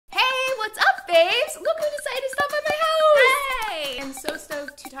babes? Look who decided to stop at my house! Hey! I'm so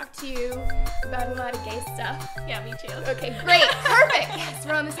stoked to talk to you about a lot of gay stuff. Yeah, me too. Okay, great, perfect. Yes,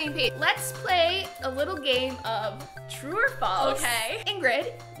 we're on the same page. Let's play a little game of true or false. Okay.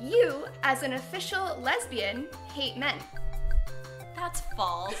 Ingrid, you, as an official lesbian, hate men. That's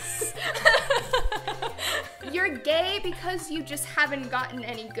false. You're gay because you just haven't gotten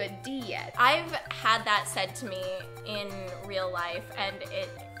any good D yet. I've had that said to me in real life, and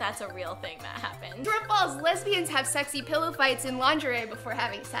that's a real thing that happened. True or false, lesbians have sexy pillow fights in lingerie before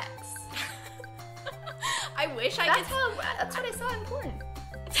having sex. I wish I could. That's what I saw in porn.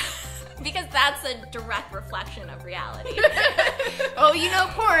 Because that's a direct reflection of reality. Oh, you know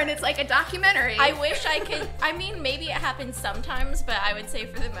porn, it's like a documentary. I wish I could, I mean, maybe it happens sometimes, but I would say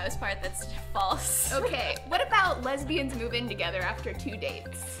for the most part that's false. Okay, what about lesbians move in together after 2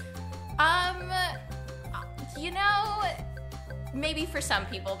 dates? You know, maybe for some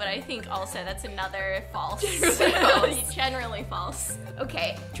people, but I think also that's another false. Generally false.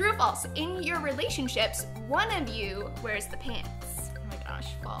 Okay, true or false, in your relationships, one of you wears the pants. Oh my gosh,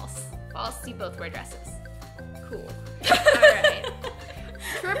 false. False, you both wear dresses. Cool. Alright.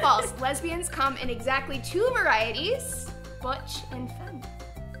 True or false, lesbians come in exactly 2 varieties, butch and femme.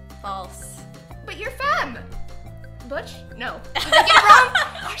 False. But you're femme! Butch? No. Did I get it wrong?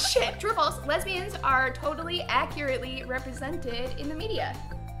 Oh shit. True or false, lesbians are totally accurately represented in the media.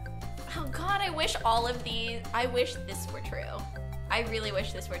 Oh god, I wish this were true. I really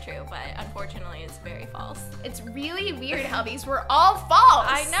wish this were true, but unfortunately it's very false. It's really weird how these were all false.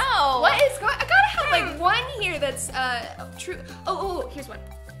 I know. What is going on? I gotta have like one here that's true. Oh, here's one.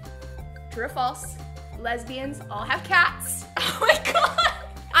 True or false, lesbians all have cats. Oh my god.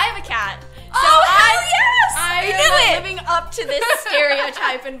 I have a cat. So I I knew am living up to this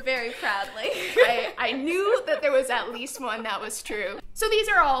stereotype and very proudly. I knew that there was at least one that was true. So these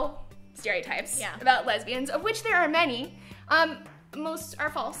are all stereotypes about lesbians, of which there are many. Most are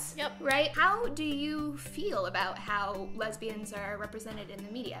false, right? How do you feel about how lesbians are represented in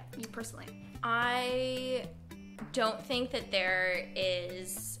the media, you personally? I don't think that there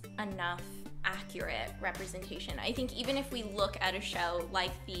is enough accurate representation. I think even if we look at a show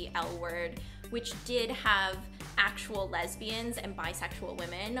like The L Word, which did have actual lesbians and bisexual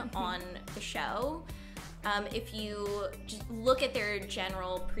women on the show, if you just look at their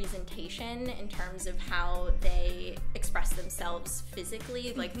general presentation in terms of how they express themselves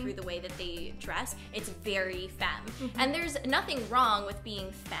physically, like through the way that they dress, it's very femme. And there's nothing wrong with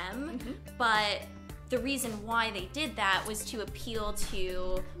being femme, but the reason why they did that was to appeal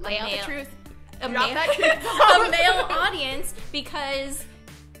to a male audience, because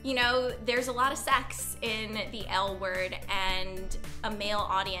you know, there's a lot of sex in The L Word, and a male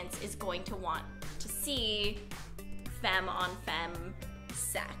audience is going to want to see femme on femme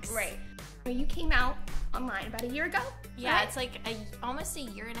sex. Right. You came out online about a year ago? Yeah, right? it's like almost a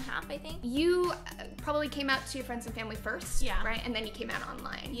year and a half, I think. You probably came out to your friends and family first, yeah, right? And then you came out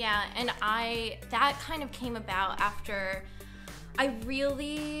online. Yeah, and that kind of came about after I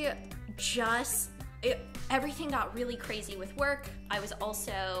really everything got really crazy with work. I was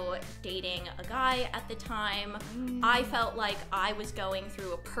also dating a guy at the time. I felt like I was going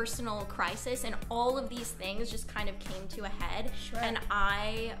through a personal crisis, and all of these things just kind of came to a head. And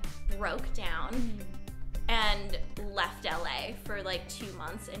I broke down and left LA for like 2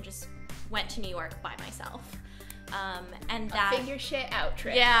 months and just went to New York by myself. And that figure shit out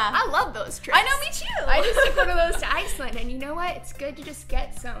trip. Yeah. I love those trips. I know, me too. I just took one of those to Iceland, and you know what? It's good to just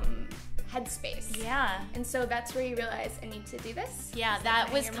get some headspace. Yeah. And so that's where you realize I need to do this. Yeah,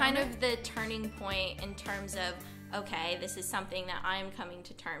 that was kind of the turning point in terms of, okay, this is something that I'm coming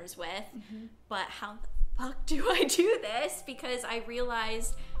to terms with, but how the fuck do I do this? Because I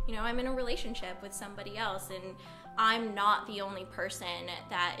realized, you know, I'm in a relationship with somebody else, and I'm not the only person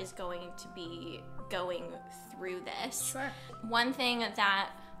that is going to be going through this. Sure. One thing that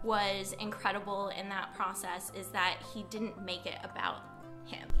was incredible in that process is that he didn't make it about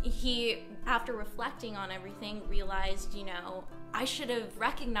him. He, after reflecting on everything, realized, you know, I should have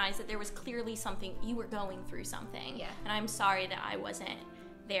recognized that there was clearly something, you were going through something. Yeah. And I'm sorry that I wasn't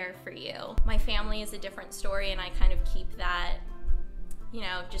there for you. My family is a different story, and I kind of keep that, you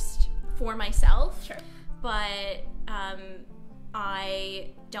know, just for myself. Sure. But I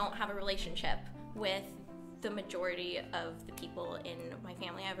don't have a relationship with the majority of the people in my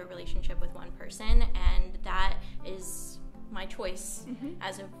family. I have a relationship with one person, and that is my choice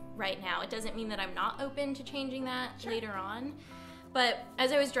as of right now. It doesn't mean that I'm not open to changing that later on. But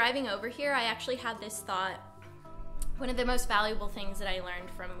as I was driving over here, I actually had this thought. One of the most valuable things that I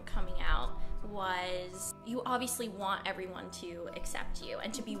learned from coming out was you obviously want everyone to accept you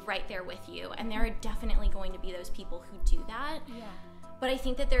and to be right there with you. And there are definitely going to be those people who do that. Yeah. But I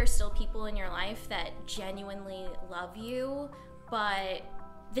think that there are still people in your life that genuinely love you, but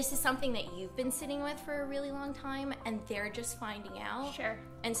this is something that you've been sitting with for a really long time and they're just finding out. Sure.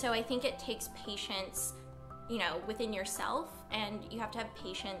 And so I think it takes patience, you know, within yourself, and you have to have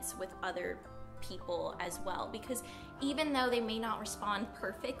patience with other people as well, because even though they may not respond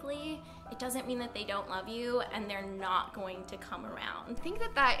perfectly, it doesn't mean that they don't love you and they're not going to come around. I think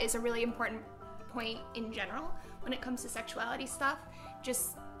that that is a really important point in general when it comes to sexuality stuff.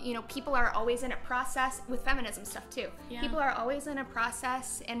 Just, you know, people are always in a process with feminism stuff too. Yeah. People are always in a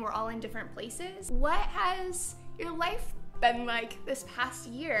process and we're all in different places. What has your life been like this past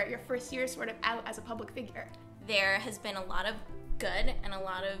year, your first year sort of out as a public figure? There has been a lot of good and a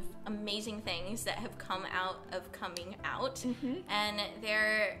lot of amazing things that have come out of coming out. And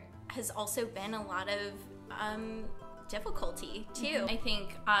there has also been a lot of difficulty too. I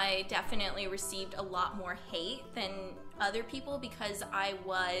think I definitely received a lot more hate than other people because I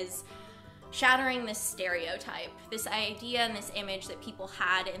was shattering this stereotype, this idea and this image that people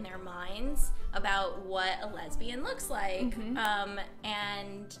had in their minds about what a lesbian looks like.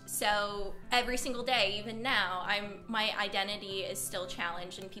 And so every single day, even now, my identity is still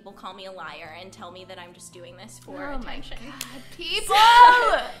challenged and people call me a liar and tell me that I'm just doing this for attention. My God,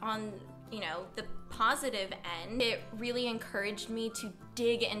 people! On, you know, the positive end, it really encouraged me to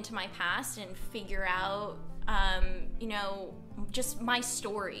dig into my past and figure out, you know, just my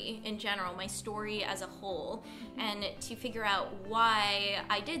story in general, my story as a whole, and to figure out why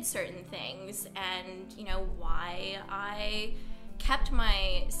I did certain things and, you know, why I kept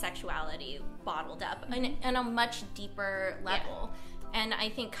my sexuality bottled up on a much deeper level. And I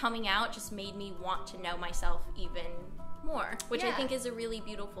think coming out just made me want to know myself even more, which I think is a really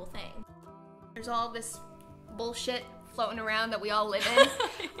beautiful thing. There's all this bullshit floating around that we all live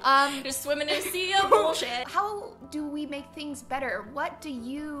in. Just swimming in a sea of bullshit. How do we make things better? What do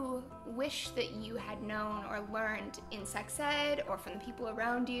you wish that you had known or learned in sex ed or from the people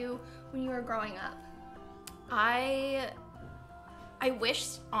around you when you were growing up? I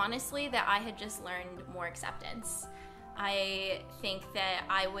wish, honestly, that I had just learned more acceptance. I think that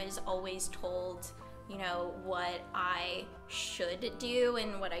I was always told, you know, what I should do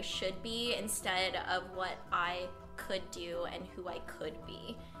and what I should be instead of what I could do and who I could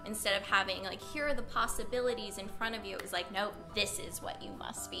be. Instead of having, like, here are the possibilities in front of you, it was like, no, this is what you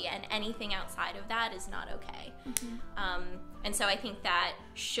must be, and anything outside of that is not okay. And so I think that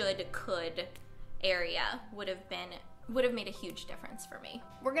should, could area would have made a huge difference for me.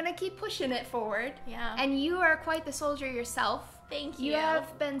 We're gonna keep pushing it forward. Yeah. And you are quite the soldier yourself. Thank you. You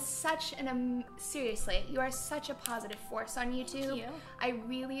have been such seriously, you are such a positive force on YouTube. Thank you. I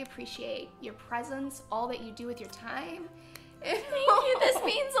really appreciate your presence, all that you do with your time. Thank you, this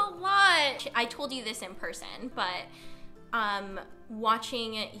means a lot. I told you this in person, but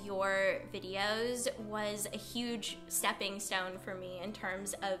watching your videos was a huge stepping stone for me in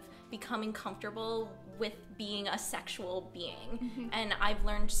terms of becoming comfortable with being a sexual being. And I've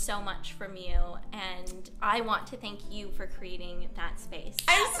learned so much from you, and I want to thank you for creating that space.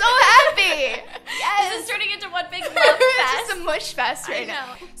 I'm so happy! Yes! This is turning into one big love fest. Just a mush fest right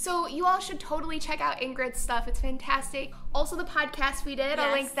now. So you all should totally check out Ingrid's stuff. It's fantastic. Also the podcast we did,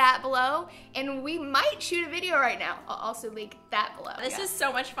 I'll Yes. link that below. And we might shoot a video right now. I'll also link that below. This is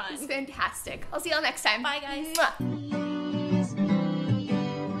so much fun. It's fantastic. I'll see y'all next time. Bye, guys. Mwah.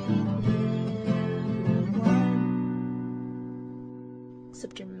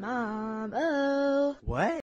 Except your mom. Oh. What?